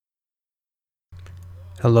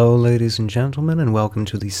Hello, ladies and gentlemen, and welcome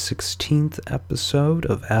to the 16th episode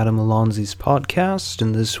of Adam Alonzi's podcast.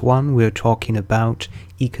 In this one, we're talking about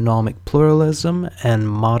economic pluralism and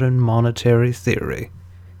modern monetary theory.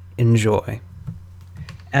 Enjoy.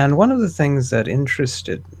 And one of the things that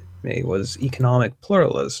interested me was economic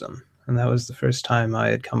pluralism, and that was the first time I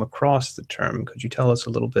had come across the term. Could you tell us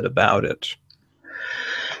a little bit about it?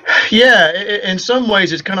 Yeah, in some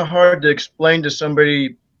ways, it's kind of hard to explain to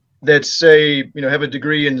somebody that say, have a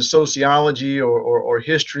degree in sociology or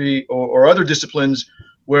history or other disciplines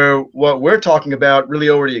where what we're talking about really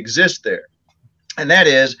already exists there. And that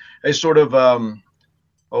is a sort of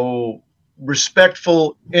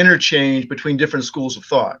respectful interchange between different schools of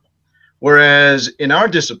thought. Whereas in our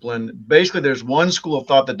discipline, basically there's one school of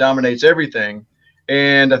thought that dominates everything.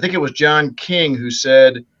 And I think it was John King who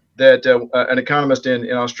said that, an economist in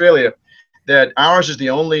Australia, that ours is the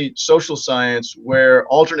only social science where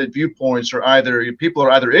alternate viewpoints are either people are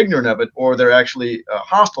either ignorant of it or they're actually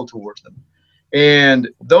hostile towards them. And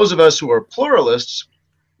those of us who are pluralists,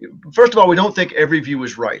 first of all, we don't think every view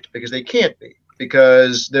is right because they can't be,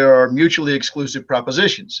 because there are mutually exclusive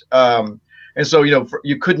propositions. And so,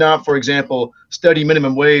 you could not, for example, study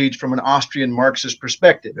minimum wage from an Austrian Marxist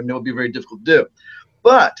perspective. I mean, it would be very difficult to do.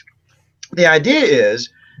 But the idea is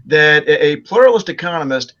that a pluralist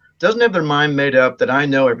economist doesn't have their mind made up that I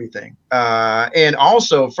know everything. And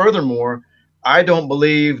also, furthermore, I don't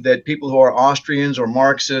believe that people who are Austrians or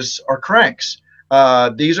Marxists are cranks.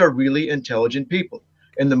 These are really intelligent people.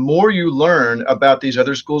 And the more you learn about these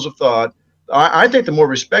other schools of thought, I think the more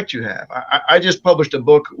respect you have. I just published a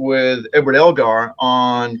book with Edward Elgar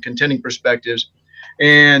on contending perspectives.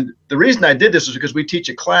 And the reason I did this is because we teach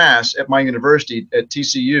a class at my university at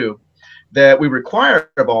TCU that we require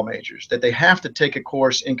of all majors, that they have to take a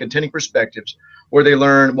course in contending perspectives where they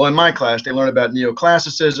learn, well, in my class, they learn about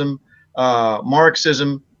neoclassicism,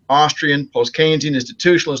 Marxism, Austrian, post-Keynesian,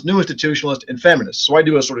 institutionalist, new institutionalist, and feminist. So I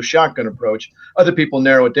do a sort of shotgun approach. Other people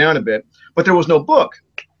narrow it down a bit, but there was no book.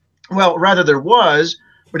 Well, rather there was,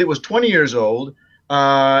 but it was 20 years old,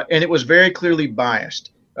 and it was very clearly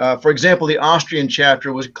biased. For example, the Austrian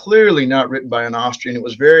chapter was clearly not written by an Austrian. It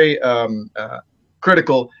was very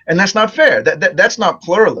critical, and that's not fair. That's not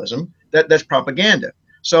pluralism. That's propaganda.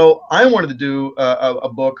 So I wanted to do a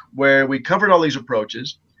book where we covered all these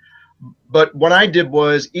approaches, but what I did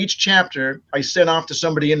was each chapter I sent off to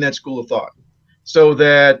somebody in that school of thought, so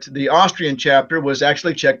that the Austrian chapter was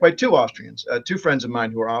actually checked by two Austrians, two friends of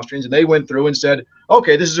mine who are Austrians, and they went through and said,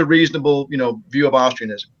 okay, this is a reasonable, view of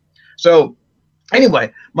Austrianism. So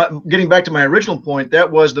anyway, getting back to my original point,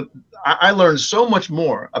 I learned so much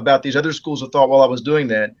more about these other schools of thought while I was doing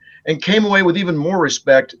that, and came away with even more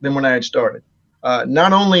respect than when I had started.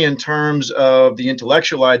 Not only in terms of the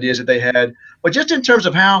intellectual ideas that they had, but just in terms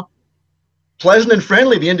of how pleasant and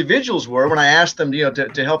friendly the individuals were when I asked them,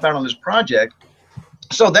 to help out on this project.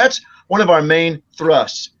 So that's one of our main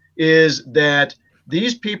thrusts, is that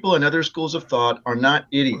these people in other schools of thought are not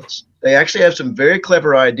idiots. They actually have some very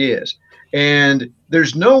clever ideas. And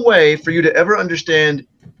there's no way for you to ever understand.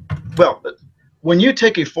 Well, when you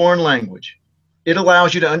take a foreign language, it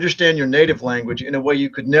allows you to understand your native language in a way you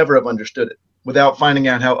could never have understood it without finding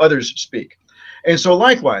out how others speak. And so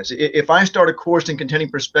likewise, if I start a course in contending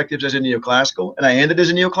perspectives as a neoclassical and I end it as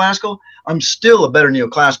a neoclassical, I'm still a better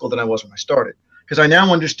neoclassical than I was when I started, because I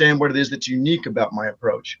now understand what it is that's unique about my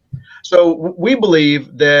approach. So we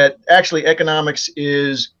believe that actually economics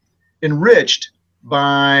is enriched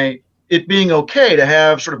by it being okay to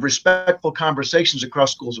have sort of respectful conversations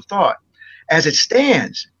across schools of thought. As it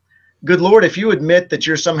stands, good Lord, if you admit that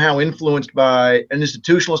you're somehow influenced by an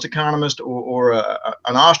institutionalist economist or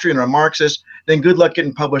an Austrian or a Marxist, then good luck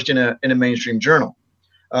getting published in a mainstream journal.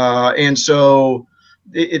 And so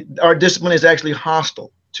our discipline is actually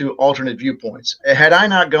hostile to alternate viewpoints. Had I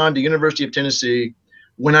not gone to University of Tennessee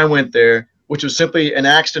when I went there, which was simply an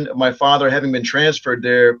accident of my father having been transferred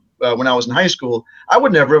there when I was in high school, I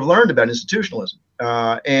would never have learned about institutionalism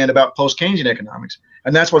and about post-Keynesian economics.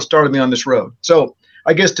 And that's what started me on this road. So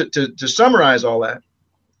I guess to summarize all that,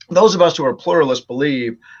 those of us who are pluralists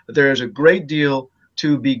believe that there is a great deal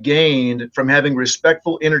to be gained from having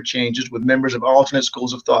respectful interchanges with members of alternate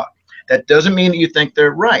schools of thought. That doesn't mean that you think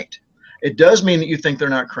they're right. It does mean that you think they're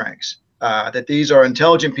not cranks, that these are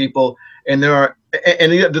intelligent people. And what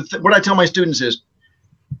I tell my students is,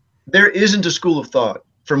 there isn't a school of thought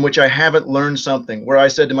from which I haven't learned something where I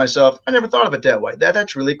said to myself, I never thought of it that way.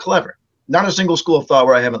 That's really clever. Not a single school of thought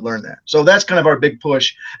where I haven't learned that. So that's kind of our big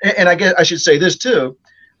push. And I guess I should say this too.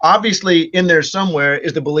 Obviously, in there somewhere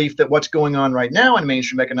is the belief that what's going on right now in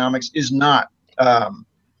mainstream economics is not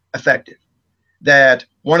effective. that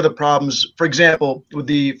one of the problems, for example, with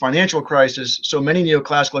the financial crisis, so many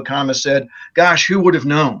neoclassical economists said, gosh, who would have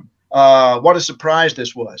known? What a surprise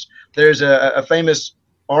this was. There's a famous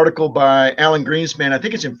article by Alan Greenspan, I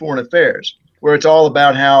think it's in Foreign Affairs, where it's all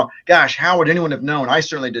about how, gosh, how would anyone have known? I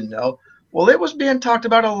certainly didn't know. Well, it was being talked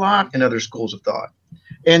about a lot in other schools of thought.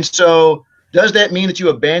 And so does that mean that you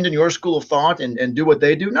abandon your school of thought and do what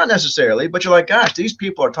they do? Not necessarily, but you're like, gosh, these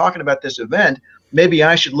people are talking about this event. Maybe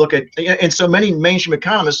I should look at, and so many mainstream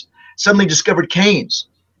economists suddenly discovered Keynes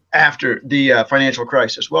after the financial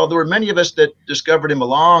crisis. Well, there were many of us that discovered him a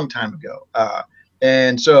long time ago.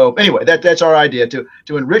 And so anyway, that's our idea, to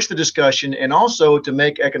enrich the discussion and also to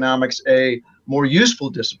make economics a more useful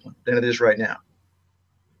discipline than it is right now.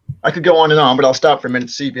 I could go on and on, but I'll stop for a minute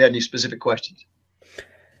to see if you had any specific questions.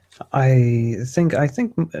 I think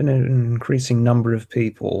an increasing number of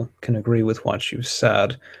people can agree with what you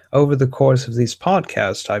said. Over the course of these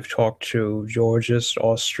podcasts, I've talked to Georgists,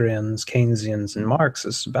 Austrians, Keynesians, and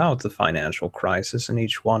Marxists about the financial crisis, and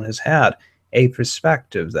each one has had a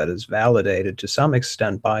perspective that is validated to some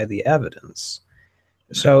extent by the evidence.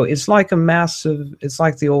 So it's like it's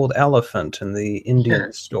like the old elephant in the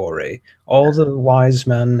Indian story. All the wise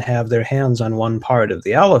men have their hands on one part of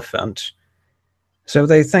the elephant, so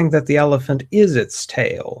they think that the elephant is its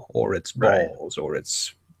tail, or its balls, or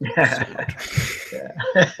its...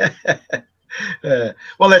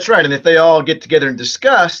 Well, that's right. And if they all get together and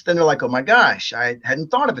discuss, then they're like, "Oh my gosh, I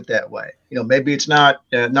hadn't thought of it that way. Maybe it's not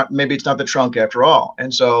the trunk after all."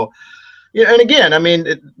 And so, and again, I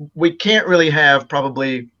mean, we can't really have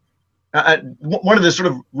probably one of the sort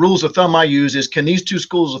of rules of thumb I use is, can these two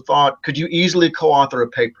schools of thought, could you easily co-author a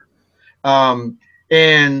paper?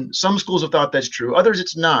 And some schools of thought that's true. Others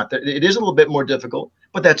it's not. It is a little bit more difficult,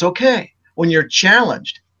 but that's okay. When you're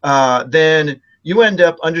challenged, then you end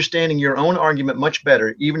up understanding your own argument much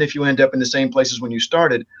better, even if you end up in the same places when you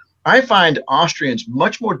started. I find Austrians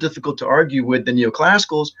much more difficult to argue with than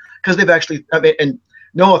neoclassicals, because they've actually, and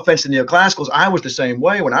no offense to neoclassicals, I was the same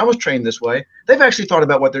way when I was trained this way. They've actually thought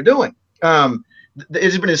about what they're doing.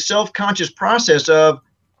 It's been a self-conscious process of,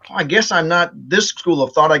 I guess I'm not this school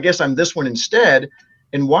of thought, I guess I'm this one instead,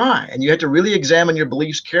 and why? And you have to really examine your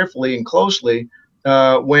beliefs carefully and closely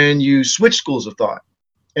when you switch schools of thought.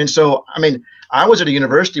 And so, I mean, I was at a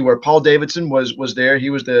university where Paul Davidson was there. He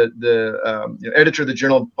was the editor of the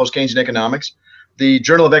Journal of Post-Keynesian Economics. The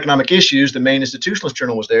Journal of Economic Issues, the main institutionalist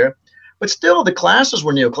journal, was there. But still, the classes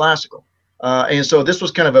were neoclassical. And so this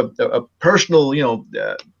was kind of a personal,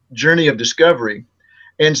 journey of discovery.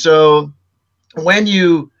 And so when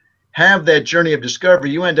you have that journey of discovery,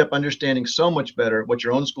 you end up understanding so much better what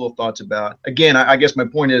your own school of thought's about. Again, I guess my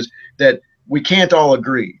point is that we can't all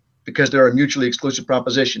agree because there are mutually exclusive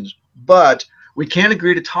propositions, but we can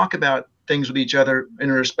agree to talk about things with each other in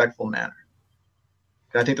a respectful manner.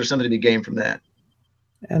 I think there's something to be gained from that.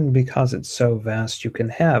 And because it's so vast, you can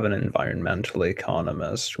have an environmental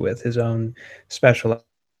economist with his own special...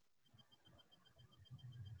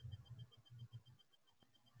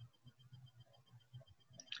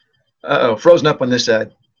 Uh-oh, frozen up on this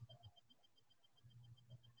side.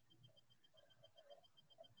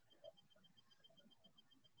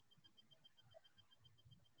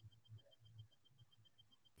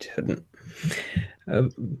 Didn't.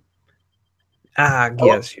 Yes,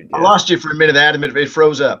 you did. I lost you for a minute, Adam. It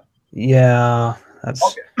froze up. Yeah, that's...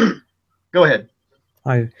 Okay. Go ahead.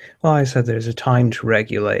 I said there's a time to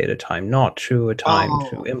regulate, a time not to, a time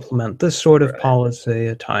to implement this sort of policy,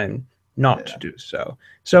 a time not to do so.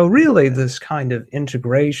 So really, this kind of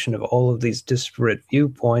integration of all of these disparate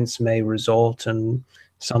viewpoints may result in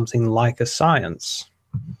something like a science.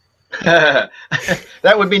 That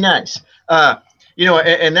would be nice.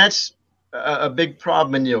 And that's a big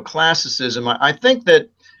problem in neoclassicism. I think that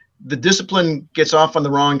the discipline gets off on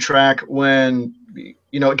the wrong track when,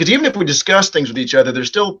 because even if we discuss things with each other, there's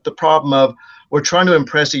still the problem of we're trying to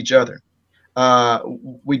impress each other.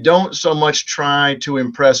 We don't so much try to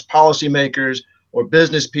impress policymakers or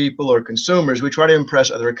business people or consumers. We try to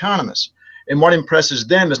impress other economists. And what impresses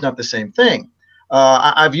them is not the same thing.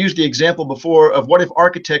 I've used the example before of what if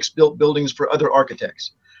architects built buildings for other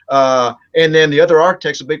architects? And then the other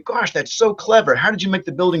architects would be, gosh, that's so clever. How did you make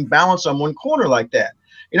the building balance on one corner like that?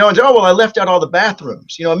 And well, I left out all the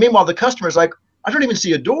bathrooms. Meanwhile, the customer's like, I don't even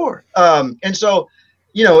see a door. And so,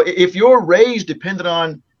 if you're raised dependent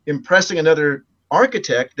on impressing another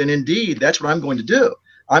architect, then indeed, that's what I'm going to do.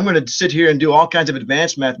 I'm going to sit here and do all kinds of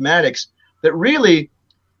advanced mathematics that really,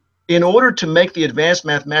 in order to make the advanced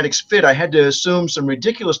mathematics fit, I had to assume some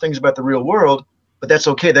ridiculous things about the real world, but that's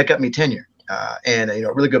okay. That got me tenure and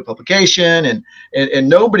a really good publication. And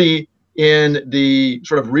nobody in the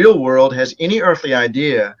sort of real world has any earthly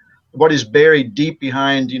idea what is buried deep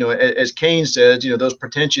behind, as Keynes says, those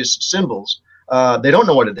pretentious symbols. They don't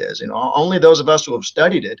know what it is. Only those of us who have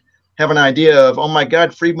studied it have an idea of, oh my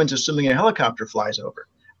God, Friedman's assuming a helicopter flies over.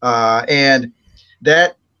 And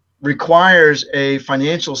that requires a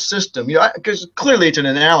financial system, because clearly it's an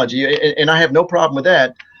analogy, and I have no problem with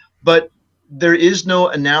that, but there is no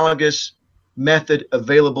analogous method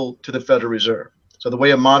available to the Federal Reserve. So the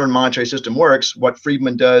way a modern monetary system works, what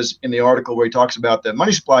Friedman does in the article where he talks about the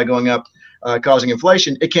money supply going up, causing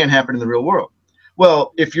inflation, it can't happen in the real world.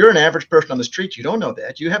 Well, if you're an average person on the street, you don't know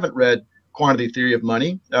that. You haven't read Quantity Theory of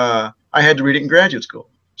Money. I had to read it in graduate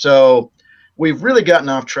school. So we've really gotten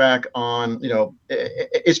off track on,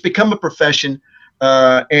 it's become a profession,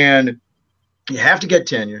 and you have to get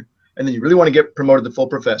tenure, and then you really want to get promoted to full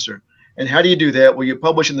professor. And how do you do that? Well, you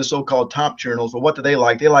publish in the so-called top journals. Well, what do they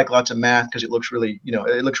like? They like lots of math because it looks really,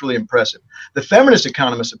 it looks really impressive. The feminist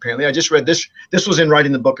economists, apparently, I just read this. This was in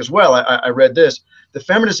writing the book as well. I read this. The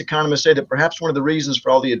feminist economists say that perhaps one of the reasons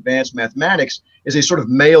for all the advanced mathematics is a sort of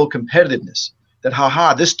male competitiveness.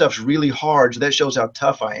 That, this stuff's really hard, so that shows how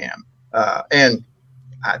tough I am. And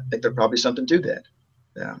I think there's probably something to that.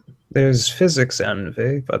 Yeah. There's physics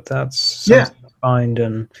envy, but that's something you find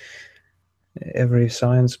in every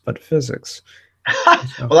science but physics.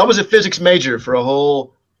 So. Well, I was a physics major for a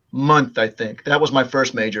whole month, I think. That was my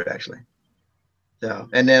first major, actually. So,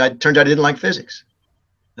 and then it turned out I didn't like physics.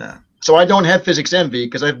 So I don't have physics envy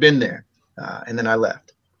because I've been there, and then I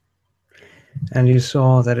left. And you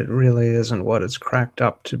saw that it really isn't what it's cracked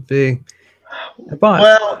up to be. But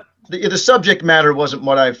well, the subject matter wasn't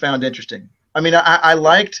what I found interesting. I mean, I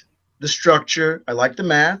liked the structure. I liked the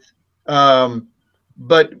math.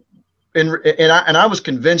 But I was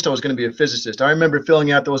convinced I was going to be a physicist. I remember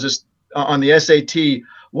filling out, there was this on the SAT,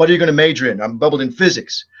 what are you going to major in? I'm bubbled in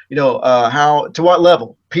physics. How, to what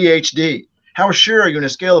level? PhD. How sure are you on a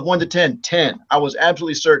scale of 1 to 10? 10. I was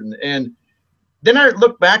absolutely certain. And then I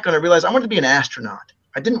looked back and I realized I wanted to be an astronaut.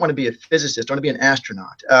 I didn't want to be a physicist. I wanted to be an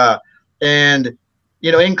astronaut. And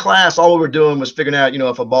in class, all we were doing was figuring out,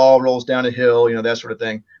 if a ball rolls down a hill, that sort of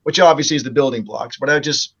thing, which obviously is the building blocks. But I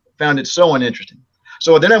just found it so uninteresting.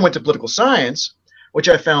 So then I went to political science, which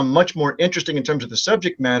I found much more interesting in terms of the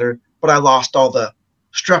subject matter, but I lost all the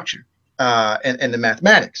structure and the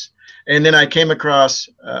mathematics. And then I came across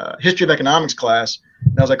history of economics class,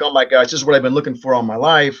 and I was like, oh my gosh, this is what I've been looking for all my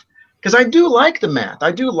life. Because I do like the math.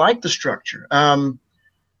 I do like the structure.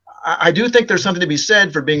 I do think there's something to be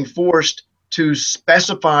said for being forced to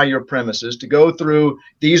specify your premises, to go through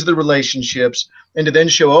these are the relationships, and to then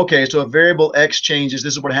show, okay, so if variable X changes,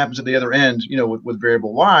 this is what happens at the other end, with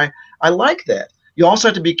variable Y. I like that. You also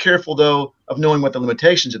have to be careful, though, of knowing what the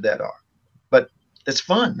limitations of that are. But it's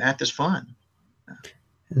fun. Math is fun.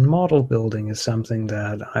 And model building is something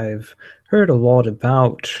that I've heard a lot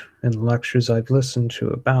about in lectures I've listened to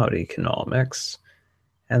about economics.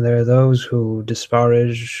 And there are those who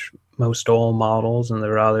disparage most all models, and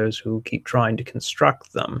there are others who keep trying to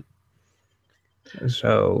construct them.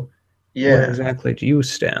 So where exactly do you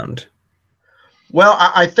stand? Well,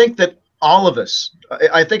 I think that all of us,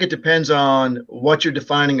 I think it depends on what you're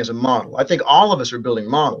defining as a model. I think all of us are building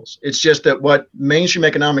models. It's just that what mainstream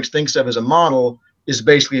economics thinks of as a model is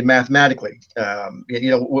basically mathematically,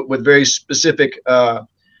 with very specific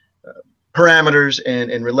parameters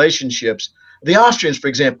and relationships. The Austrians, for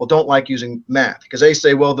example, don't like using math because they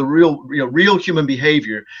say, well, the real human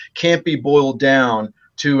behavior can't be boiled down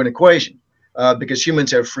to an equation because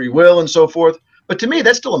humans have free will and so forth. But to me,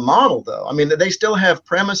 that's still a model, though. I mean, they still have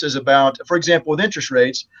premises about, for example, with interest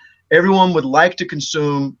rates, everyone would like to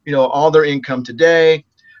consume, all their income today.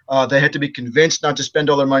 They had to be convinced not to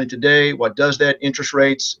spend all their money today. What does that? Interest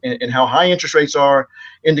rates and how high interest rates are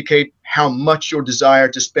indicate how much your desire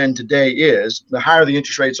to spend today is. The higher the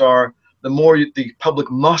interest rates are, the more the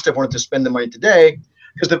public must have wanted to spend the money today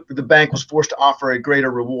because the bank was forced to offer a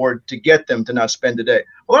greater reward to get them to not spend today.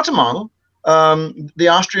 Well, that's a model. The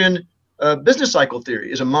Austrian business cycle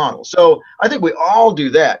theory is a model. So I think we all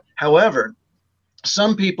do that. However,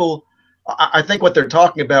 some people, I think what they're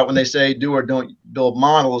talking about when they say do or don't build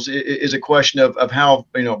models is a question of how,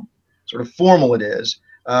 sort of formal it is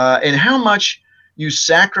and how much you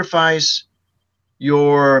sacrifice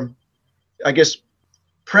your, I guess,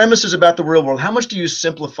 premises about the real world. How much do you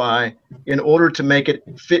simplify in order to make it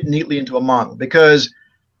fit neatly into a model? Because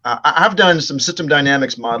I've done some system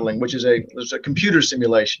dynamics modeling, which is a computer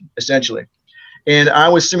simulation, essentially. And I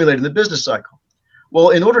was simulating the business cycle.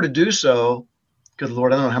 Well, in order to do so, good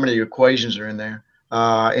Lord, I don't know how many equations are in there,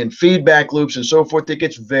 and feedback loops and so forth, it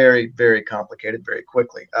gets very, very complicated very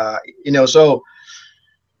quickly. So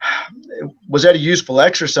Was that a useful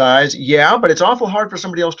exercise? Yeah, but it's awful hard for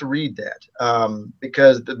somebody else to read that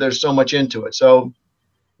because there's so much into it. So,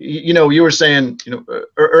 you were saying,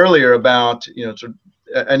 earlier about, sort of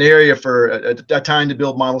an area for a time to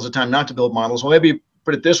build models, a time not to build models. Well, maybe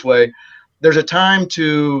put it this way: there's a time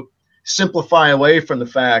to simplify away from the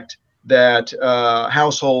fact that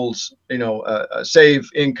households, save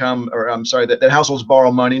income, or I'm sorry, that households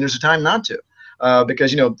borrow money, and there's a time not to.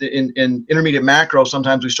 Because in intermediate macro,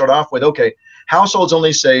 sometimes we start off with, okay, households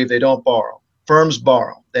only save, they don't borrow. Firms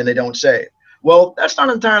borrow, then they don't save. Well, that's not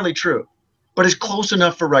entirely true, but it's close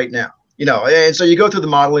enough for right now. And so you go through the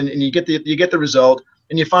model, and you get the result,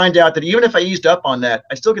 and you find out that even if I eased up on that,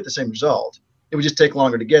 I still get the same result. It would just take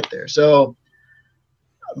longer to get there. So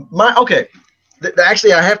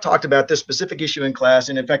actually, I have talked about this specific issue in class,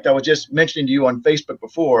 and in fact, I was just mentioning to you on Facebook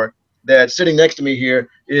before that sitting next to me here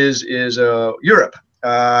is Europe,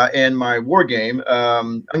 and my war game,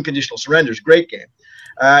 Unconditional Surrender, is a great game.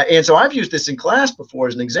 And so I've used this in class before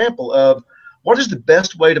as an example of what is the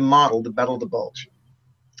best way to model the Battle of the Bulge.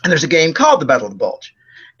 And there's a game called the Battle of the Bulge.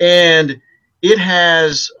 And it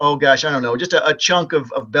has, oh gosh, I don't know, just a chunk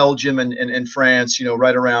of Belgium and France,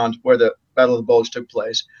 right around where the Battle of the Bulge took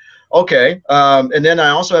place. Okay, and then I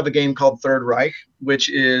also have a game called Third Reich, which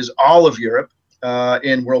is all of Europe.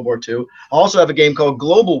 In World War II. I also have a game called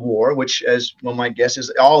Global War, which, as one might guess,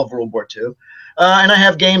 is all of World War II. And I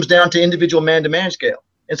have games down to individual man-to-man scale.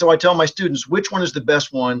 And so I tell my students which one is the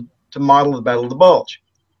best one to model the Battle of the Bulge.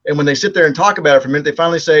 And when they sit there and talk about it for a minute, they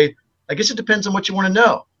finally say, I guess it depends on what you want to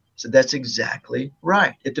know. So that's exactly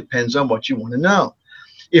right. It depends on what you want to know.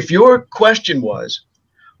 If your question was,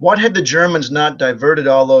 what had the Germans not diverted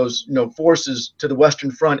all those forces to the Western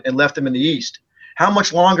Front and left them in the East? How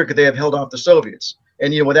much longer could they have held off the Soviets?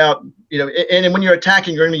 And without, and when you're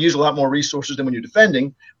attacking, you're going to use a lot more resources than when you're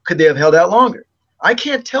defending. Could they have held out longer? I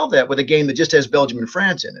can't tell that with a game that just has Belgium and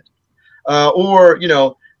France in it. Or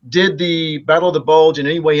did the Battle of the Bulge in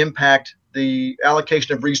any way impact the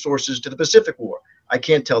allocation of resources to the Pacific War? I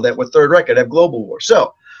can't tell that with Third Reich. I'd have Global War.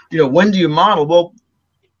 So, when do you model? Well,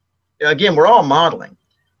 again, we're all modeling.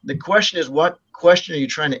 The question is, what question are you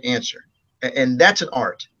trying to answer? And that's an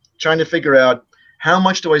art, trying to figure out, how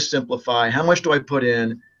much do I simplify? How much do I put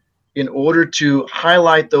in order to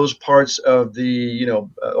highlight those parts of the,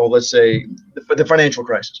 let's say the financial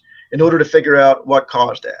crisis, in order to figure out what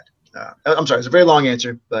caused that? I'm sorry, it's a very long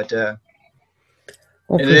answer, but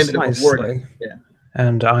well, precisely. Yeah.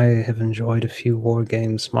 And I have enjoyed a few war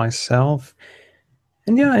games myself.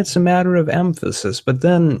 And yeah, it's a matter of emphasis. But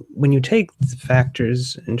then when you take the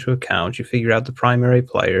factors into account, you figure out the primary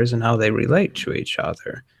players and how they relate to each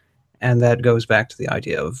other. And that goes back to the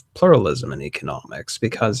idea of pluralism in economics,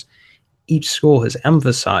 because each school has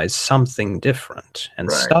emphasized something different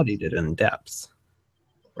and studied it in depth.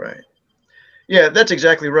 Right. Yeah, that's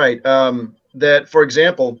exactly right. That, for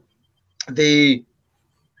example,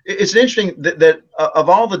 it's interesting that of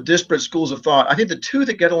all the disparate schools of thought, I think the two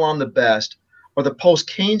that get along the best are the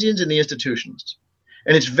post-Keynesians and the institutionalists.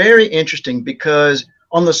 And it's very interesting because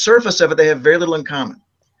on the surface of it, they have very little in common.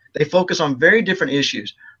 They focus on very different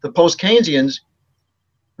issues. The post-Keynesians,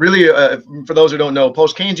 really, for those who don't know,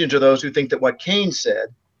 post-Keynesians are those who think that what Keynes said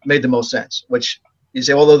made the most sense, which you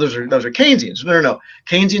say, well, those are Keynesians. No.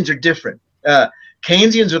 Keynesians are different.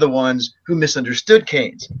 Keynesians are the ones who misunderstood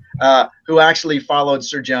Keynes, who actually followed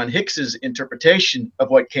Sir John Hicks's interpretation of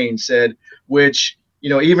what Keynes said, which,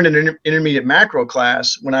 even in intermediate macro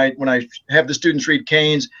class, when I have the students read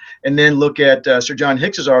Keynes and then look at Sir John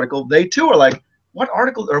Hicks's article, they too are like, what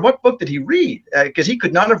article or what book did he read? Because he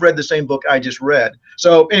could not have read the same book I just read.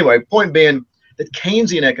 So anyway, point being that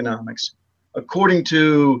Keynesian economics, according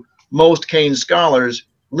to most Keynes scholars,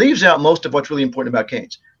 leaves out most of what's really important about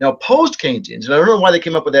Keynes. Now, post-Keynesians, and I don't know why they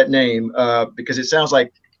came up with that name, because it sounds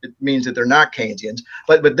like it means that they're not Keynesians,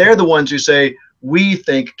 but they're the ones who say, we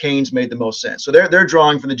think Keynes made the most sense. So they're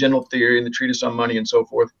drawing from the general theory and the treatise on money and so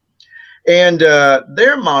forth. And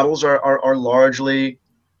their models are largely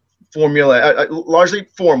largely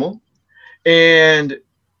formal, and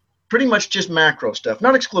pretty much just macro stuff,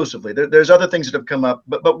 not exclusively. There's other things that have come up,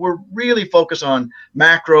 but we're really focused on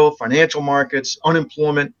macro, financial markets,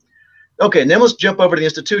 unemployment. Okay, and then let's jump over to the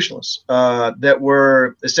institutionalists that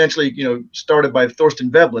were essentially, started by Thorstein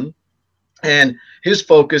Veblen, and his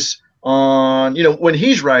focus on, when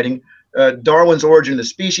he's writing, Darwin's Origin of the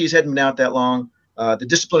Species hadn't been out that long. The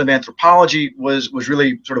discipline of anthropology was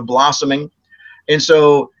really sort of blossoming, and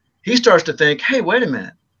so he starts to think, hey, wait a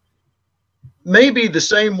minute. Maybe the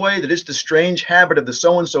same way that it's the strange habit of the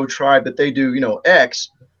so-and-so tribe that they do,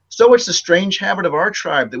 X, so it's the strange habit of our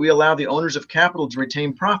tribe that we allow the owners of capital to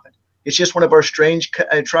retain profit. It's just one of our strange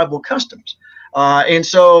tribal customs. And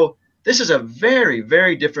so this is a very,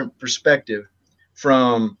 very different perspective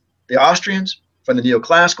from the Austrians, from the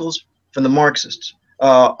neoclassicals, from the Marxists,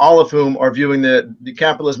 all of whom are viewing the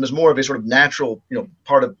capitalism as more of a sort of natural,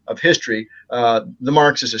 part of history. The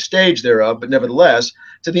Marxists a stage thereof, but nevertheless,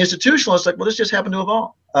 to the institutionalists, like, well, this just happened to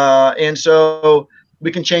evolve. And so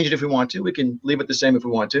we can change it if we want to. We can leave it the same if we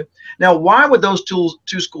want to. Now, why would those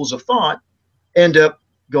two schools of thought end up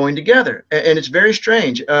going together? And it's very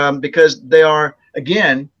strange because they are,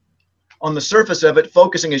 again, on the surface of it,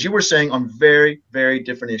 focusing, as you were saying, on very, very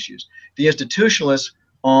different issues. The institutionalists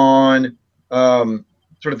on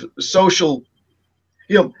sort of social,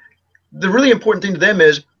 the really important thing to them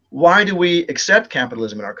is, why do we accept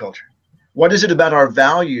capitalism in our culture? What is it about our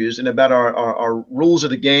values and about our rules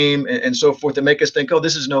of the game and so forth that make us think, oh,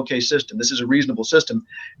 this is an okay system, this is a reasonable system?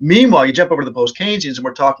 Meanwhile, you jump over to the post-Keynesians and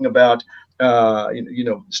we're talking about,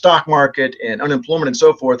 stock market and unemployment and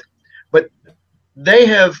so forth. But they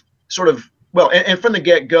have sort of, and from the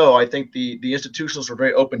get-go, I think the institutionalists were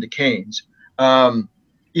very open to Keynes,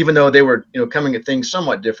 even though they were, coming at things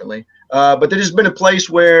somewhat differently. But there has been a place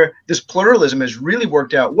where this pluralism has really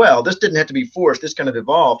worked out well. This didn't have to be forced. This kind of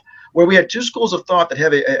evolved, where we had two schools of thought that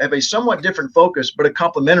have a somewhat different focus, but a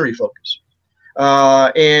complementary focus.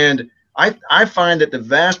 And I find that the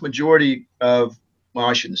vast majority of, well,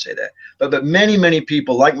 I shouldn't say that, but many, many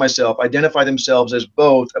people like myself identify themselves as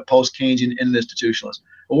both a post-Keynesian and an institutionalist.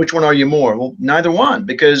 Well, which one are you more? Well, neither one,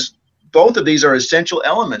 because both of these are essential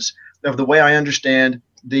elements of the way I understand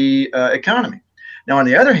the economy. Now, on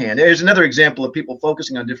the other hand, there's another example of people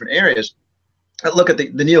focusing on different areas. Look at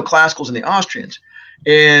the neoclassicals and the Austrians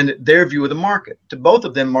and their view of the market. To both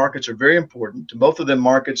of them, markets are very important. To both of them,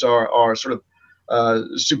 markets are sort of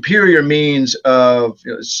superior means of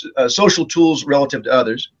social tools relative to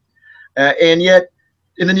others. And yet,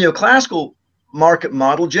 in the neoclassical market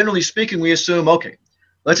model, generally speaking, we assume, okay,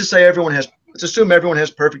 let's assume everyone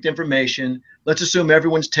has perfect information. Let's assume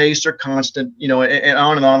everyone's tastes are constant, and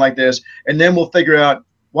on and on like this. And then we'll figure out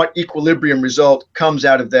what equilibrium result comes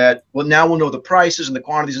out of that. Well, now we'll know the prices and the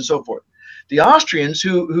quantities and so forth. The Austrians,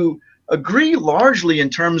 who agree largely in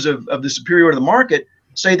terms of the superiority of the market,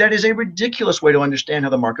 say that is a ridiculous way to understand how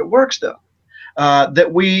the market works, though.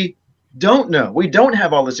 That we don't know. We don't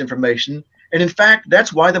have all this information. And in fact,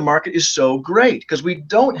 that's why the market is so great, because we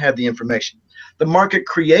don't have the information. The market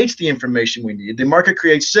creates the information we need. The market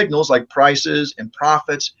creates signals like prices and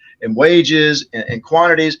profits and wages and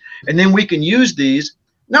quantities. And then we can use these,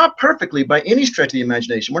 not perfectly by any stretch of the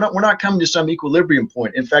imagination. We're not coming to some equilibrium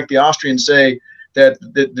point. In fact, the Austrians say that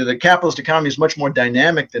the capitalist economy is much more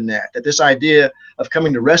dynamic than that, that this idea of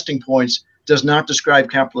coming to resting points does not describe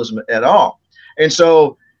capitalism at all. And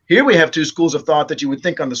so here we have two schools of thought that you would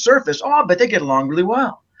think on the surface, oh, but they get along really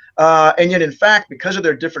well. And yet, in fact, because of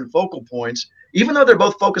their different focal points, even though they're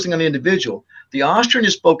both focusing on the individual, the Austrian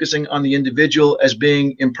is focusing on the individual as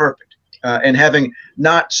being imperfect and having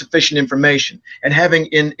not sufficient information and having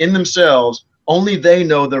in themselves, only they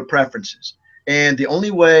know their preferences. And the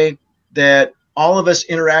only way that all of us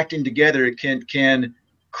interacting together can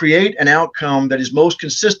create an outcome that is most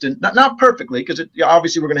consistent, not perfectly, because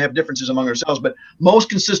obviously we're going to have differences among ourselves, but most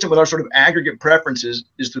consistent with our sort of aggregate preferences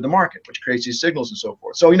is through the market, which creates these signals and so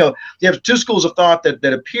forth. So, you have two schools of thought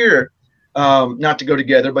that appear not to go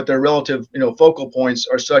together, but their relative, focal points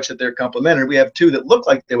are such that they're complementary. We have two that look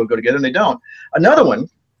like they would go together and they don't. Another one,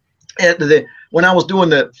 when I was doing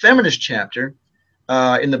the feminist chapter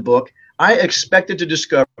in the book, I expected to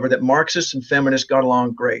discover that Marxists and feminists got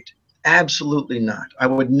along great. Absolutely not. I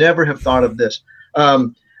would never have thought of this.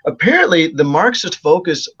 Apparently, the Marxist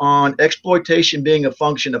focus on exploitation being a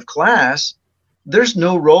function of class, there's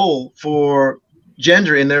no role for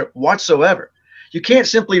gender in there whatsoever. You can't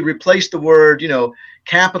simply replace the word,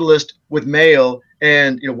 capitalist with male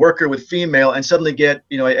and worker with female and suddenly get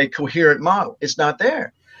a coherent model. It's not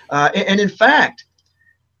there. And in fact,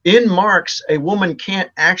 in Marx, a woman can't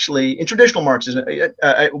actually, in traditional Marxism,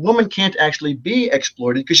 a woman can't actually be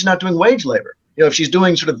exploited because she's not doing wage labor. If she's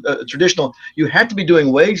doing sort of traditional, you have to be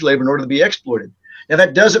doing wage labor in order to be exploited. Now,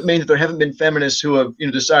 that doesn't mean that there haven't been feminists who have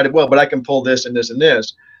decided, well, but I can pull this and this and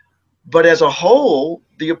this. But as a whole,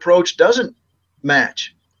 the approach doesn't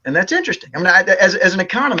match. And that's interesting. I mean, as an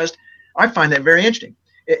economist, I find that very interesting.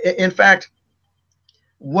 In fact,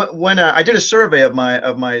 when I did a survey of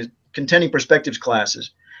my contending perspectives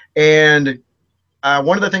classes, and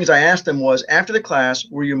one of the things I asked them was, after the class,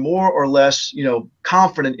 were you more or less,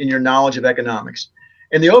 confident in your knowledge of economics?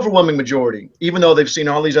 And the overwhelming majority, even though they've seen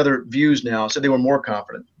all these other views now, said they were more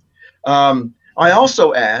confident. I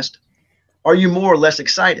also asked, are you more or less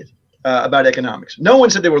excited? about economics. No one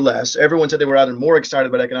said they were less. Everyone said they were either more excited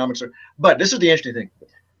about economics but this is the interesting thing.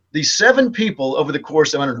 The 7 people over the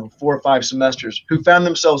course of, I don't know, 4 or 5 semesters who found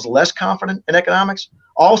themselves less confident in economics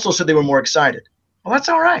also said they were more excited. Well, that's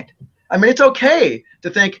all right. I mean, it's okay to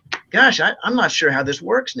think, gosh, I'm not sure how this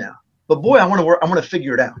works now, but boy, I want to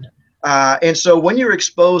figure it out. And so when you're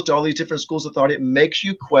exposed to all these different schools of thought, it makes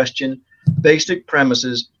you question basic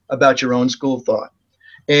premises about your own school of thought,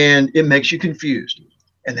 and it makes you confused.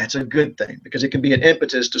 And that's a good thing, because it can be an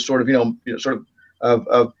impetus to sort of,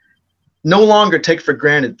 of no longer take for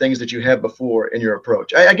granted things that you had before in your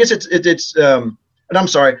approach. I guess it's and I'm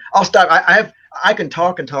sorry, I'll stop. I can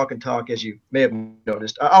talk and talk and talk, as you may have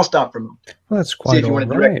noticed. I'll stop for a moment. Well, that's quite all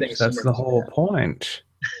right. That's the whole point.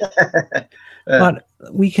 But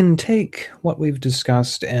we can take what we've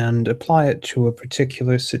discussed and apply it to a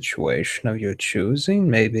particular situation of your choosing,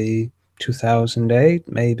 maybe 2008,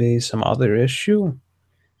 maybe some other issue,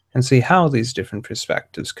 and see how these different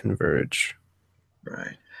perspectives converge.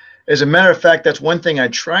 Right. As a matter of fact, that's one thing I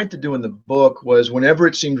tried to do in the book, was whenever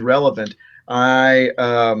it seemed relevant, I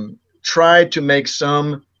tried to make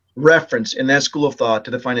some reference in that school of thought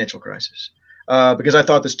to the financial crisis, because I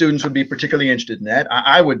thought the students would be particularly interested in that.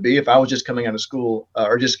 I would be if I was just coming out of school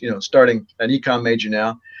or just starting an econ major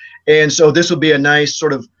now. And so this would be a nice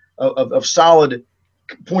sort of solid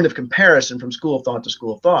point of comparison from school of thought to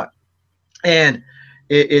school of thought. And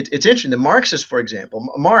it's interesting. The Marxists, for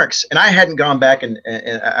example, Marx, and I hadn't gone back and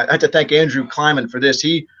I had to thank Andrew Kleiman for this.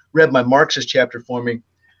 He read my Marxist chapter for me,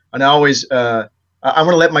 and I always I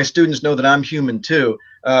want to let my students know that I'm human too.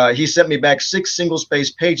 He sent me back 6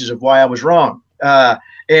 single-spaced pages of why I was wrong,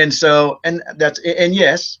 and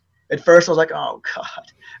yes, at first I was like, oh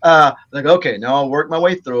God, like okay, now I'll work my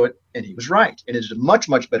way through it, and he was right, and it's a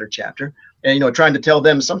much better chapter. And trying to tell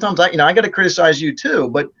them sometimes I got to criticize you too,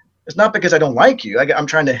 but it's not because I don't like you. I'm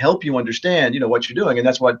trying to help you understand, what you're doing, and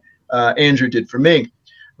that's what Andrew did for me.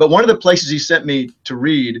 But one of the places he sent me to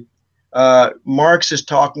read, Marx is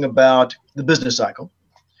talking about the business cycle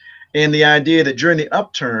and the idea that during the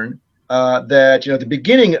upturn, that at the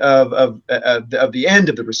beginning of the end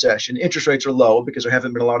of the recession, interest rates are low because there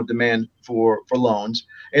haven't been a lot of demand for loans,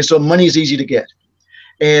 and so money is easy to get.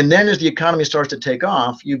 And then as the economy starts to take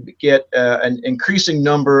off, you get an increasing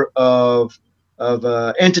number of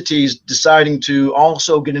entities deciding to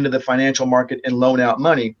also get into the financial market and loan out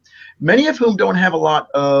money, many of whom don't have a lot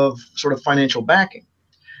of sort of financial backing.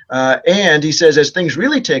 And he says, as things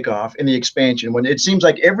really take off in the expansion, when it seems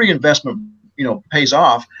like every investment, pays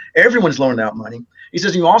off, everyone's loaning out money. He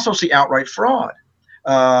says you also see outright fraud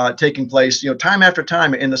taking place, time after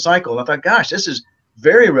time in the cycle. And I thought, gosh, this is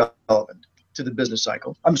very relevant to the business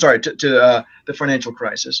cycle. I'm sorry, to the financial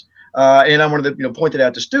crisis. And I wanted to point it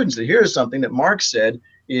out to students that here's something that Marx said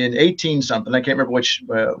in 18 something. I can't remember which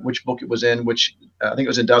book it was in, which I think it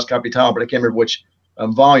was in Das Kapital, but I can't remember which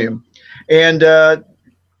volume. And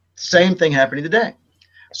same thing happening today.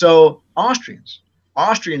 So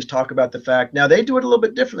Austrians talk about the fact, now they do it a little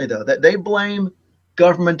bit differently though, that they blame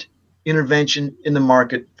government intervention in the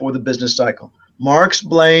market for the business cycle. Marx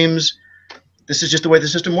blames, this is just the way the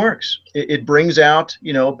system works. It brings out,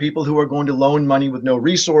 people who are going to loan money with no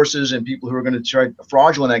resources and people who are going to try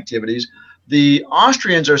fraudulent activities. The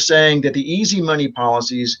Austrians are saying that the easy money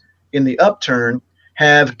policies in the upturn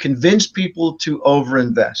have convinced people to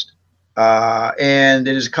overinvest. And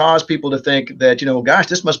it has caused people to think that, gosh,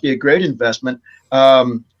 this must be a great investment.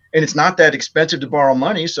 And it's not that expensive to borrow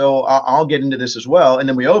money, so I'll get into this as well. And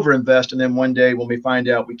then we overinvest, and then one day when we find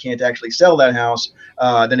out we can't actually sell that house,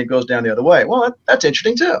 then it goes down the other way. Well, that's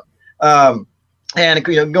interesting too. And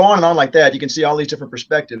go on and on like that. You can see all these different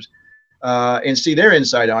perspectives and see their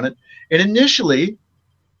insight on it. And initially,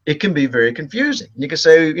 it can be very confusing. You can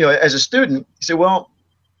say, as a student, you say, well,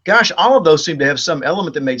 gosh, all of those seem to have some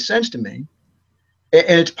element that made sense to me.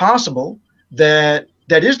 And it's possible that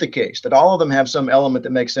is the case, that all of them have some element that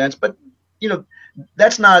makes sense. But,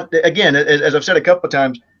 that's not, again, as I've said a couple of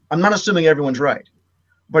times, I'm not assuming everyone's right.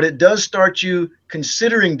 But it does start you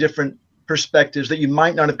considering different perspectives that you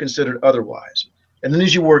might not have considered otherwise. And then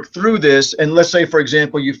as you work through this, and let's say, for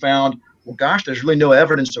example, you found, well, gosh, there's really no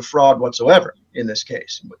evidence of fraud whatsoever in this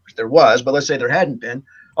case. There was, but let's say there hadn't been.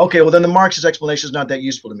 Okay, well, then the Marxist explanation is not that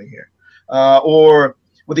useful to me here. Or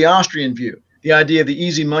with the Austrian view, the idea of the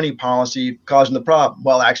easy money policy causing the problem.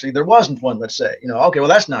 Well, actually, there wasn't one, let's say. Okay, well,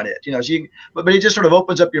 that's not it. So but it just sort of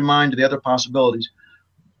opens up your mind to the other possibilities.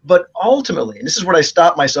 But ultimately, and this is what I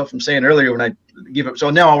stopped myself from saying earlier when I give it.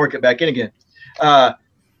 So now I'll work it back in again.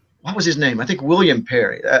 What was his name? I think William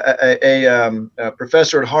Perry, a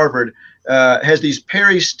professor at Harvard, has these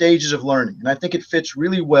Perry stages of learning. And I think it fits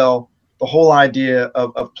really well the whole idea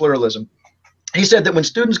of pluralism. He said that when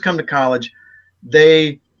students come to college,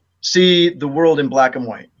 they see the world in black and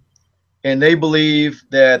white, and they believe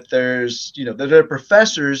that that their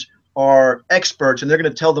professors are experts and they're going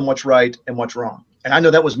to tell them what's right and what's wrong. And I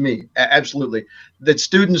know that was me, absolutely. That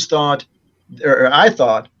students thought, or I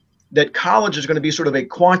thought, that college is going to be sort of a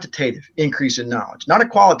quantitative increase in knowledge, not a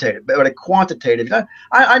qualitative, but a quantitative.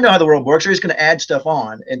 I know how the world works. They're just going to add stuff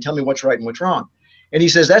on and tell me what's right and what's wrong. And he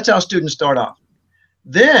says that's how students start off.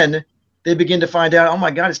 Then they begin to find out, oh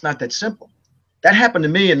my God, it's not that simple. That happened to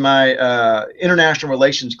me in my international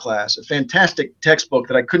relations class, a fantastic textbook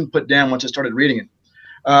that I couldn't put down once I started reading it.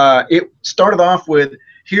 It started off with,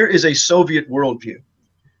 here is a Soviet worldview.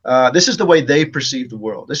 This is the way they perceive the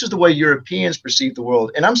world. This is the way Europeans perceive the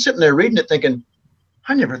world. And I'm sitting there reading it thinking,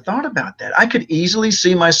 I never thought about that. I could easily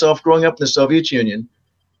see myself growing up in the Soviet Union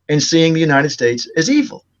and seeing the United States as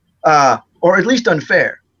evil, or at least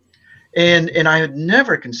unfair. And I had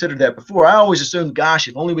never considered that before. I always assumed, gosh,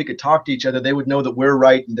 if only we could talk to each other, they would know that we're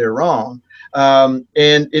right and they're wrong. And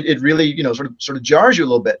it really, sort of jars you a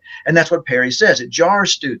little bit. And that's what Perry says. It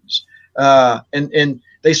jars students. And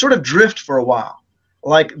they sort of drift for a while.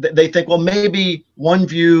 Like they think, well, maybe one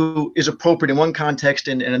view is appropriate in one context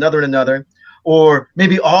and another in another, or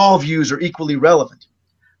maybe all views are equally relevant.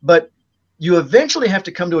 But you eventually have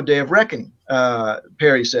to come to a day of reckoning,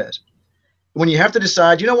 Perry says, when you have to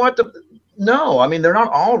decide, you know what, no, I mean, they're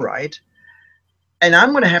not all right. And I'm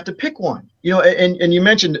going to have to pick one, and you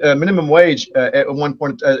mentioned minimum wage at one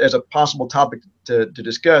point as a possible topic to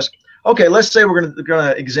discuss. Okay, let's say we're going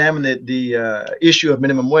to examine the issue of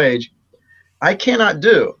minimum wage. I cannot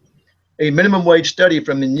do a minimum wage study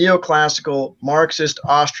from the neoclassical, Marxist,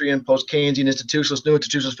 Austrian, post-Keynesian, institutionalist, new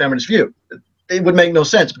institutionalist, feminist view. It would make no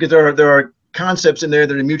sense because there are concepts in there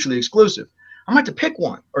that are mutually exclusive. I might have to pick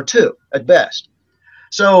one or two at best.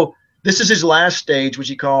 So this is his last stage, which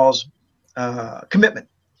he calls commitment.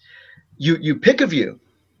 You pick a view,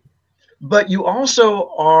 but you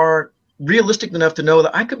also are realistic enough to know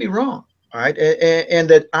that I could be wrong, all right, and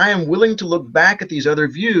that I am willing to look back at these other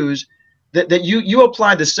views. That you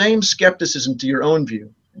apply the same skepticism to your own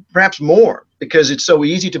view, perhaps more, because it's so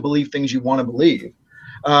easy to believe things you want to believe,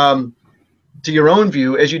 to your own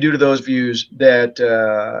view as you do to those views that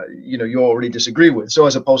you already disagree with. So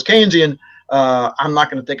as a post-Keynesian, I'm not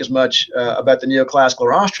going to think as much about the neoclassical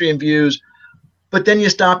or Austrian views, but then you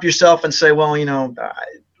stop yourself and say, well,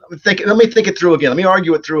 let me think it through again. Let me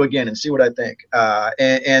argue it through again and see what I think.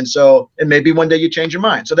 And maybe one day you change your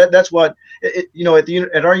mind. So that's what,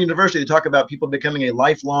 at our university, they talk about people becoming a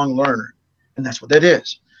lifelong learner. And that's what that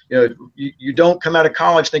is. You don't come out of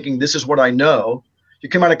college thinking this is what I know. You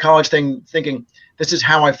come out of college thinking this is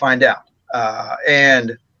how I find out.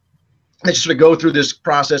 And they just sort of go through this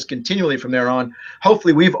process continually from there on.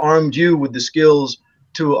 Hopefully we've armed you with the skills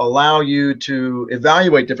to allow you to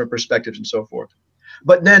evaluate different perspectives and so forth.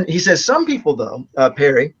 But then he says some people, though,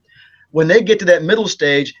 Perry, when they get to that middle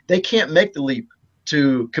stage, they can't make the leap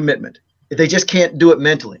to commitment. They just can't do it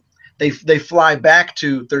mentally. They fly back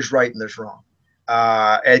to there's right and there's wrong,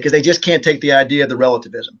 because they just can't take the idea of the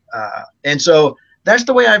relativism. And so that's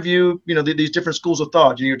the way I view these different schools of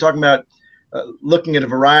thought. You're talking about looking at a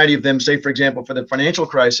variety of them. Say, for example, for the financial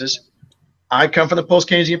crisis, I come from the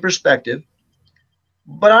post-Keynesian perspective,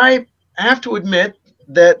 but I have to admit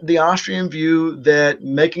that the Austrian view that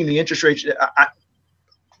making the interest rates,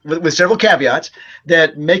 with several caveats,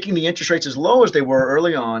 that making the interest rates as low as they were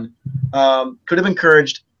early on could have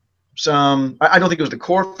encouraged some. I don't think it was the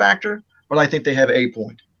core factor, but I think they have a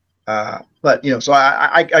point. But so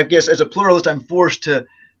I guess as a pluralist, I'm forced to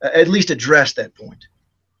at least address that point.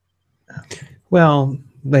 Well,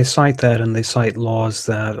 they cite that, and they cite laws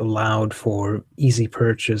that allowed for easy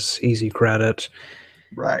purchase, easy credit.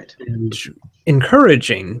 Right. And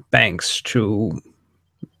encouraging banks to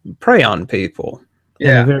prey on people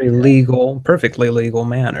in a very legal, perfectly legal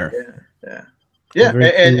manner.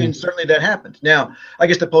 And certainly that happened. Now, I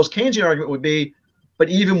guess the post-Keynesian argument would be, but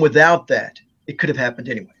even without that, it could have happened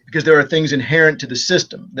anyway, because there are things inherent to the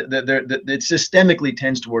system that systemically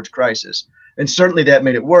tends towards crisis. And certainly that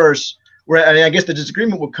made it worse. I guess the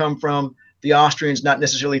disagreement would come from the Austrians not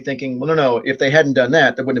necessarily thinking, well, no, if they hadn't done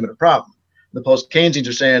that, there wouldn't have been a problem. The post-Keynesians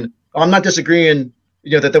are saying, oh, I'm not disagreeing,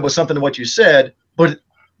 that there was something to what you said, but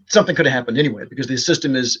something could have happened anyway because the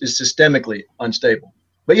system is systemically unstable.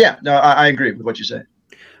 But I agree with what you say.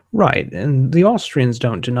 Right, and the Austrians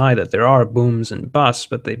don't deny that there are booms and busts,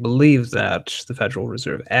 but they believe that the Federal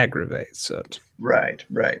Reserve aggravates it. Right,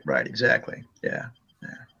 exactly, yeah.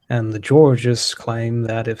 And the Georgists claim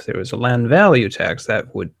that if there was a land value tax,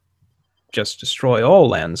 that would just destroy all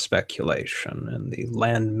land speculation and the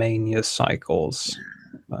land mania cycles.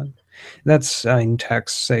 But that's,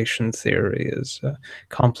 taxation theory is a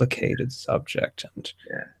complicated subject, and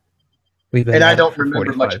Yeah. we've been And I at it don't for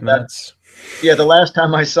remember much 45 about it. minutes. Yeah, the last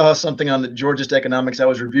time I saw something on the Georgist economics, I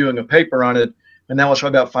was reviewing a paper on it, and that was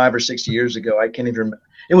probably about 5 or 6 years ago. I can't even remember.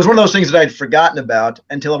 It was one of those things that I'd forgotten about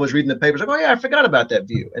until I was reading the papers. Like, oh yeah, I forgot about that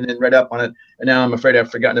view, and then read up on it, and now I'm afraid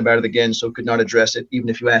I've forgotten about it again, so could not address it, even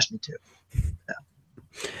if you asked me to.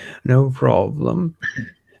 No problem.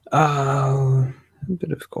 A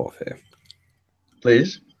bit of coffee.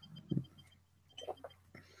 Please.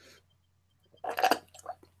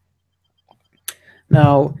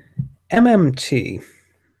 Now, MMT,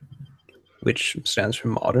 which stands for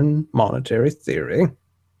Modern Monetary Theory,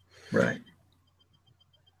 Right.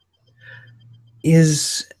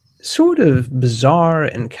 is sort of bizarre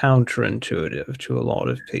and counterintuitive to a lot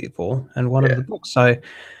of people. And one of the books I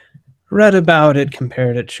read about it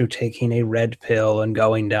compared it to taking a red pill and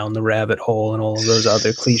going down the rabbit hole and all of those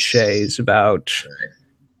other cliches about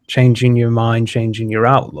changing your mind, changing your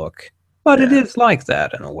outlook. But it is like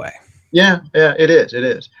that in a way. Yeah, it is. It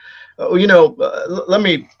is. Let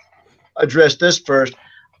me address this first.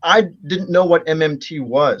 I didn't know what MMT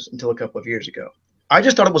was until a couple of years ago. I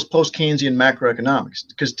just thought it was post-Keynesian macroeconomics,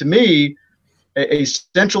 because to me, a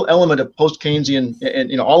central element of post-Keynesian,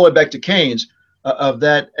 and all the way back to Keynes, of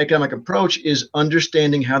that economic approach is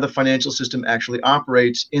understanding how the financial system actually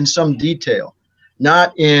operates in some detail,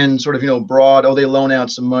 not in sort of broad, they loan out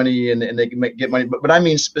some money and they can get money, but I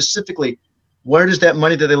mean specifically, where does that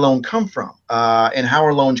money that they loan come from, and how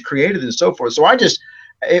are loans created and so forth. So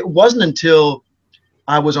it wasn't until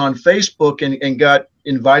I was on Facebook and got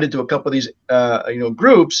invited to a couple of these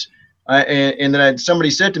groups, and then somebody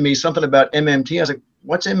said to me something about MMT. I was like,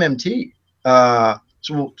 what's MMT?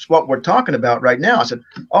 So it's what we're talking about right now. I said,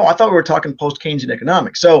 oh, I thought we were talking post-Keynesian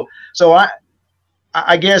economics. So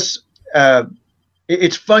I guess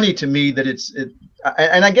it's funny to me that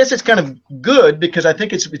and I guess it's kind of good, because I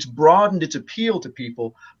think it's broadened its appeal to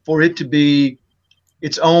people for it to be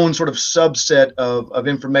its own sort of subset of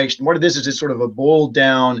information. What it is it's sort of a boiled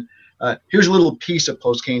down, here's a little piece of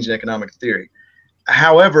post-Keynesian economic theory.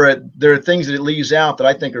 However, there are things that it leaves out that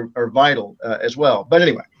I think are vital as well. But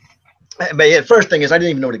anyway, the first thing is I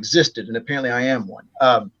didn't even know it existed, and apparently I am one.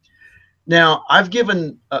 Now, I've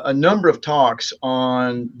given a number of talks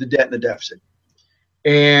on the debt and the deficit,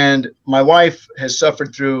 and my wife has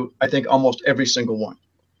suffered through, I think, almost every single one.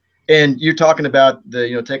 And you're talking about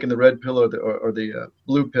the taking the red pill or the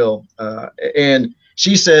blue pill, and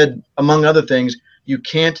she said, among other things, you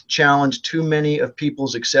can't challenge too many of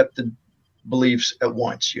people's accepted beliefs at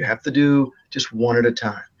once. You have to do just one at a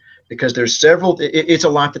time, because there's several. It's a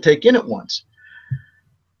lot to take in at once.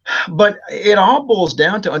 But it all boils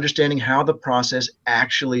down to understanding how the process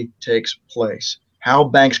actually takes place, how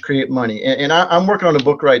banks create money. And I'm working on a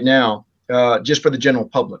book right now, just for the general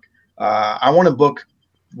public. I want a book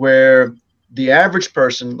where the average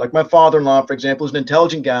person, like my father-in-law, for example, is an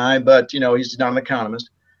intelligent guy, but he's not an economist.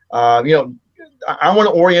 I want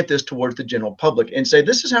to orient this towards the general public and say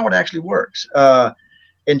this is how it actually works.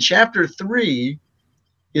 And chapter 3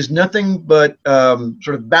 is nothing but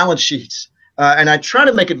sort of balance sheets. And I try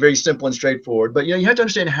to make it very simple and straightforward. But you have to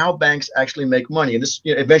understand how banks actually make money, and this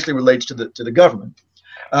eventually relates to the government.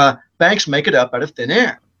 Banks make it up out of thin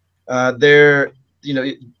air.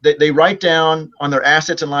 They write down on their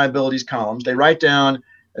assets and liabilities columns. They write down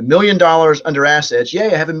 $1 million under assets. Yeah, I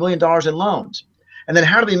have $1 million in loans. And then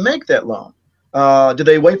how do they make that loan? Do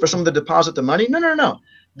they wait for someone to deposit the money? No.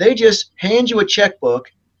 They just hand you a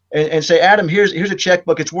checkbook and say, Adam, here's a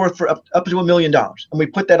checkbook. It's worth for up to $1 million, and we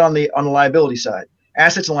put that on the liability side.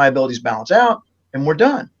 Assets and liabilities balance out, and we're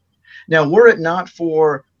done. Now, were it not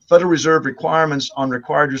for Federal Reserve requirements on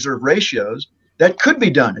required reserve ratios, that could be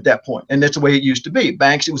done at that point, and that's the way it used to be.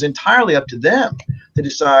 Banks, it was entirely up to them to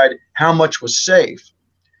decide how much was safe,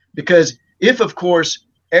 because if, of course,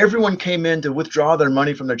 everyone came in to withdraw their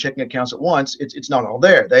money from their checking accounts at once, it's not all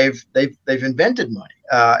there. They've invented money,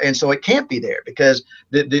 and so it can't be there because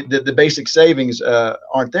the basic savings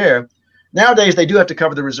aren't there. Nowadays, they do have to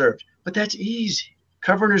cover the reserves, but that's easy.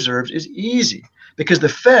 Covering reserves is easy because the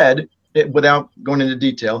Fed, without going into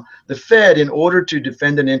detail, the Fed, in order to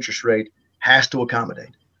defend an interest rate, has to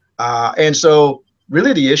accommodate. And so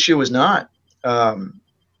really the issue is not, the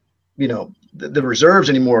reserves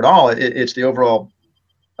anymore at all. It's the overall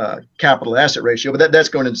capital asset ratio, but that's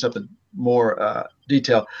going into something more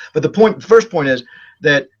detail. But the first point is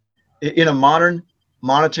that in a modern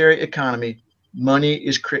monetary economy, money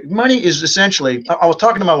is essentially, I was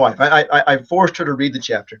talking to my wife. I forced her to read the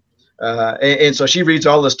chapter. And so she reads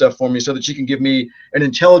all this stuff for me so that she can give me an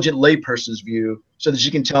intelligent layperson's view, so that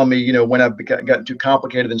she can tell me, when I've gotten too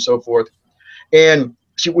complicated and so forth. And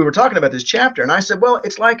we were talking about this chapter, and I said, well,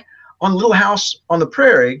 it's like on Little House on the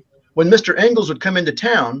Prairie, when Mr. Ingalls would come into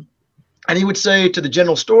town, and he would say to the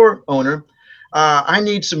general store owner, I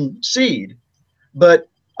need some seed, but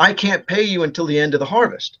I can't pay you until the end of the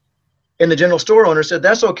harvest. And the general store owner said,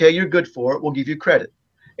 that's okay, you're good for it, we'll give you credit.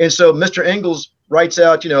 And so Mr. Ingalls writes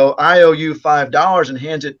out, I owe you $5, and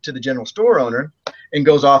hands it to the general store owner and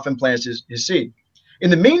goes off and plants his seed. In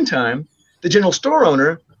the meantime, the general store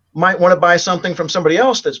owner might want to buy something from somebody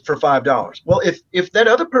else that's for $5. Well, if that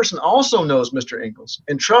other person also knows Mr. Ingalls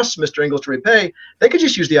and trusts Mr. Ingalls to repay, they could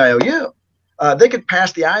just use the IOU. They could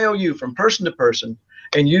pass the IOU from person to person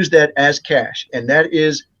and use that as cash. And that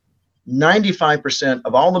is 95%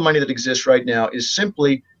 of all the money that exists right now is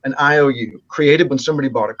simply an IOU created when somebody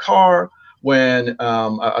bought a car, when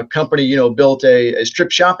a company, built a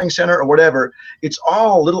strip shopping center or whatever. It's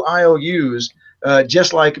all little IOUs,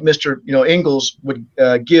 just like Mr. Ingalls would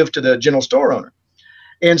give to the general store owner.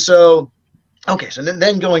 And so, okay, so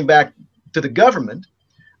then going back to the government,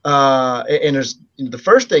 and there's the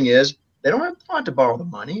first thing is they don't have to borrow the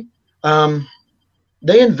money.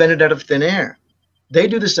 They invent it out of thin air. They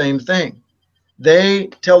do the same thing. They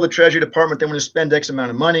tell the Treasury Department they want to spend X amount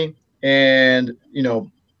of money, and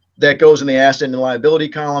that goes in the asset and the liability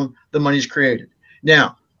column. The money's created.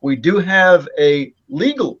 Now, we do have a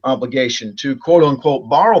legal obligation to quote unquote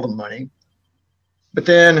borrow the money, but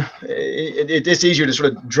then it's easier to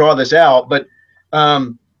sort of draw this out. But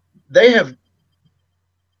they have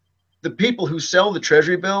the people who sell the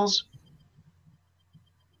Treasury bills.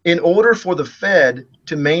 In order for the Fed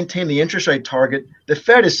to maintain the interest rate target, the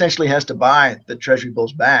Fed essentially has to buy the Treasury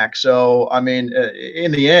bills back. So, I mean,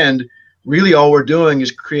 in the end, really all we're doing is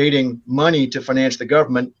creating money to finance the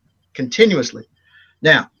government continuously.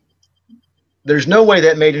 Now, there's no way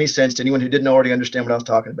that made any sense to anyone who didn't already understand what I was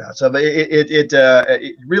talking about. So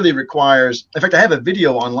it really requires, in fact, I have a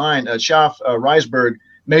video online, Schaff Reisberg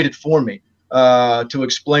made it for me to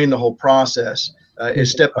explain the whole process in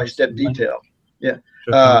step-by-step detail. Yeah.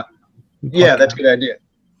 Yeah, that's a good idea.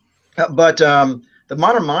 But the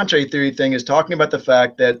modern monetary theory thing is talking about the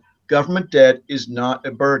fact that government debt is not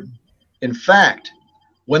a burden. In fact,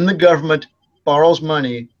 when the government borrows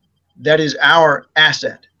money, that is our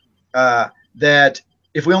asset. That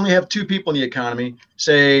if we only have two people in the economy,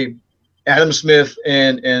 say Adam Smith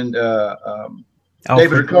and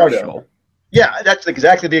David Ricardo. Marshall. Yeah, that's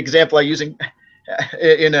exactly the example I use in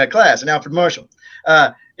class, and Alfred Marshall.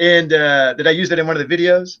 And did I use that in one of the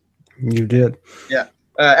videos? You did. Yeah.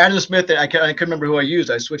 Adam Smith, I couldn't remember who I used.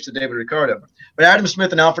 I switched to David Ricardo. But Adam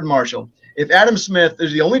Smith and Alfred Marshall, if Adam Smith,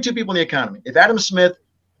 there's the only two people in the economy. If Adam Smith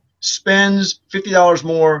spends $50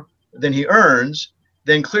 more than he earns,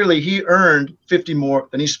 then clearly he earned 50 more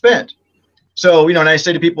than he spent. So, and I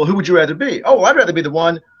say to people, who would you rather be? Oh, well, I'd rather be the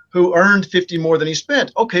one who earned 50 more than he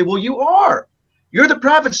spent. Okay, well, you are. You're the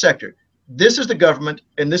private sector. This is the government,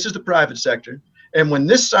 and this is the private sector. And when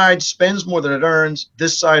this side spends more than it earns,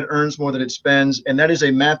 this side earns more than it spends. And that is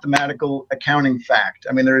a mathematical accounting fact.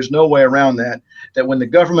 I mean, there is no way around that when the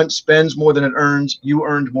government spends more than it earns, you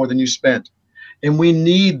earned more than you spent. And we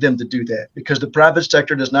need them to do that because the private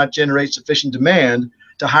sector does not generate sufficient demand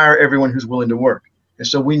to hire everyone who's willing to work. And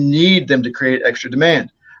so we need them to create extra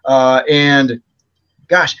demand. And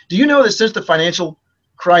gosh, do you know that since the financial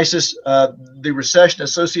crisis, the recession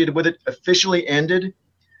associated with it officially ended,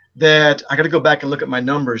 that I got to go back and look at my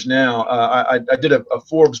numbers now. I did a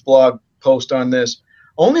Forbes blog post on this.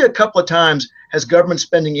 Only a couple of times has government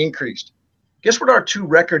spending increased. Guess what our two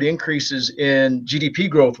record increases in GDP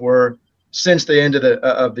growth were since the end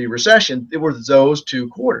of the recession? It were those 2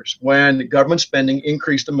 quarters when government spending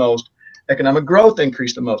increased the most, economic growth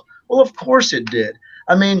increased the most. Well, of course it did.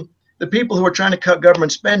 I mean, the people who are trying to cut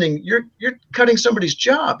government spending, you're cutting somebody's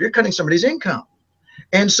job, you're cutting somebody's income.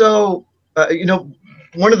 And so,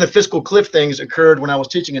 one of the fiscal cliff things occurred when I was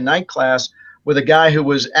teaching a night class with a guy who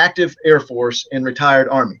was active Air Force and retired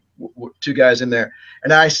Army, 2 guys in there.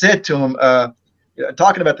 And I said to him,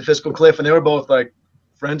 talking about the fiscal cliff, and they were both like,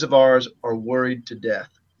 friends of ours are worried to death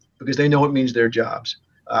because they know it means their jobs.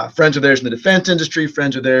 Friends of theirs in the defense industry,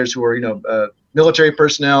 friends of theirs who are, military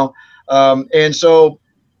personnel. And so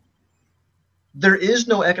there is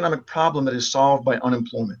no economic problem that is solved by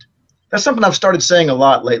unemployment. That's something I've started saying a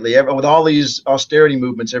lot lately. With all these austerity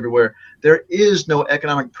movements everywhere, there is no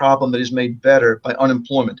economic problem that is made better by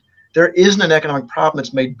unemployment. There isn't an economic problem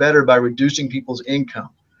that's made better by reducing people's income.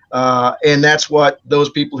 And that's what those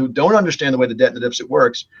people who don't understand the way the debt and the deficit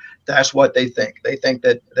works, that's what they think. They think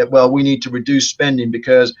that well, we need to reduce spending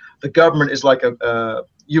because the government is like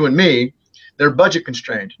you and me. They're budget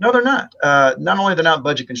constrained. No, they're not. Not only they're not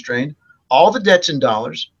budget constrained, all the debt's in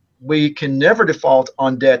dollars. We can never default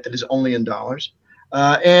on debt that is only in dollars.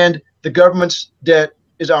 And the government's debt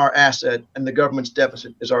is our asset, and the government's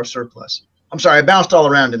deficit is our surplus. I'm sorry, I bounced all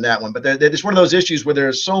around in that one, but it's one of those issues where there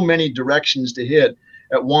are so many directions to hit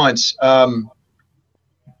at once.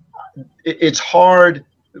 It's hard,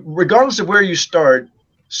 regardless of where you start.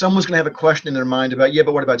 Someone's going to have a question in their mind about, yeah,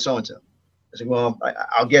 but what about so and so? I say, well,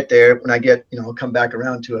 I'll get there when I get, I'll come back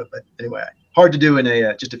around to it. But anyway, hard to do in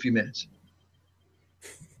just a few minutes.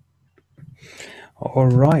 All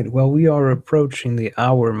right. Well, we are approaching the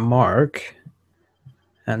hour mark,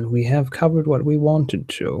 and we have covered what we wanted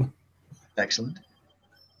to. Excellent.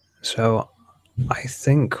 So I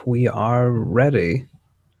think we are ready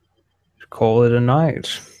to call it a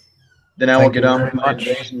night. Then I will get on with my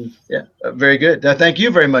invasion. Yeah, very good. Thank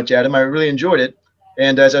you very much, Adam. I really enjoyed it.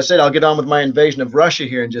 And as I said, I'll get on with my invasion of Russia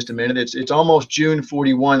here in just a minute. It's almost June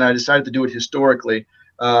 41. I decided to do it historically.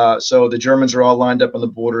 So the Germans are all lined up on the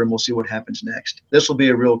border, and we'll see what happens next. This will be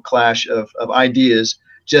a real clash of ideas,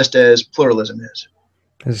 just as pluralism is.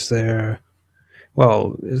 Is the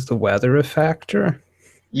weather a factor?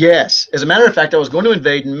 Yes. As a matter of fact, I was going to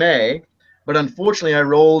invade in May, but unfortunately,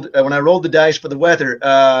 when I rolled the dice for the weather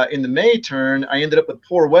in the May turn, I ended up with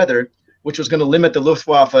poor weather, which was going to limit the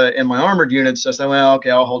Luftwaffe and my armored units. So I said, well,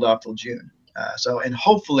 okay, I'll hold off till June. And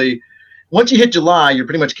hopefully, once you hit July, you're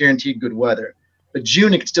pretty much guaranteed good weather. But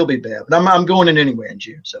June, it could still be bad. But I'm going in anyway in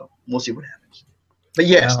June, so we'll see what happens. But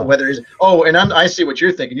yes, the weather is. Oh, and I see what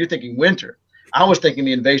you're thinking. You're thinking winter. I was thinking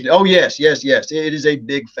the invasion. Oh, yes. It is a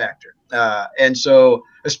big factor. And so,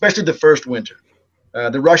 especially the first winter,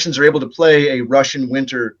 the Russians are able to play a Russian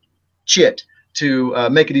winter chit to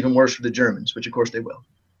make it even worse for the Germans, which of course they will.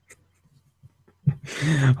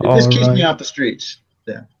 This keeps me off the streets.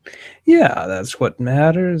 Yeah, that's what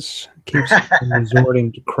matters. Keeps them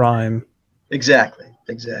resorting to crime. Exactly.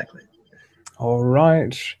 All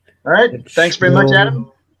right. Thanks very much,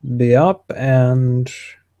 Adam. Be up and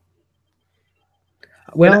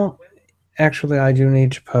actually, I do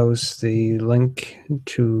need to post the link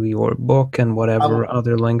to your book and whatever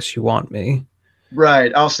other links you want me.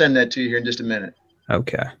 Right. I'll send that to you here in just a minute.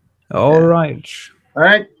 Okay. All right. All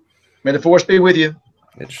right. May the force be with you.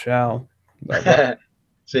 It shall. Bye-bye.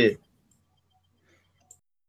 See you.